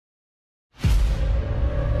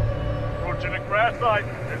crash site.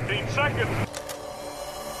 15 seconds.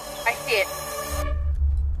 I see it.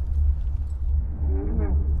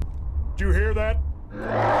 Did you hear that?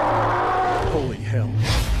 Holy hell.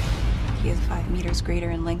 He is 5 meters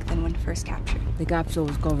greater in length than when first captured. The capsule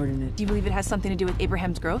was covered in it. Do you believe it has something to do with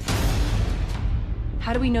Abraham's growth?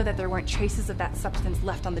 How do we know that there weren't traces of that substance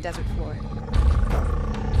left on the desert floor?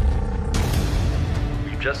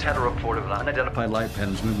 We've just had a report of an unidentified light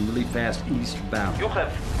patterns moving really fast eastbound. You'll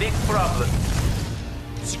have big problems.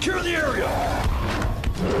 Secure the area!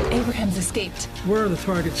 Abraham's escaped. Where are the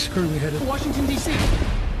targets currently headed? Washington, D.C.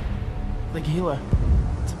 The Gila.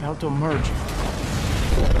 It's about to emerge.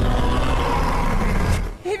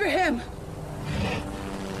 Abraham!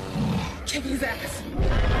 Kick his ass.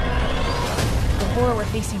 The horror we're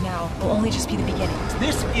facing now will only just be the beginning.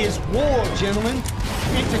 This is war, gentlemen.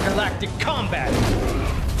 Intergalactic combat.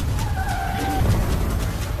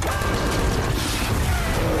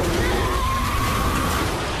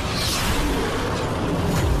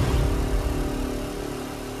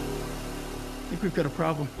 I think we've got a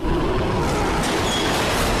problem.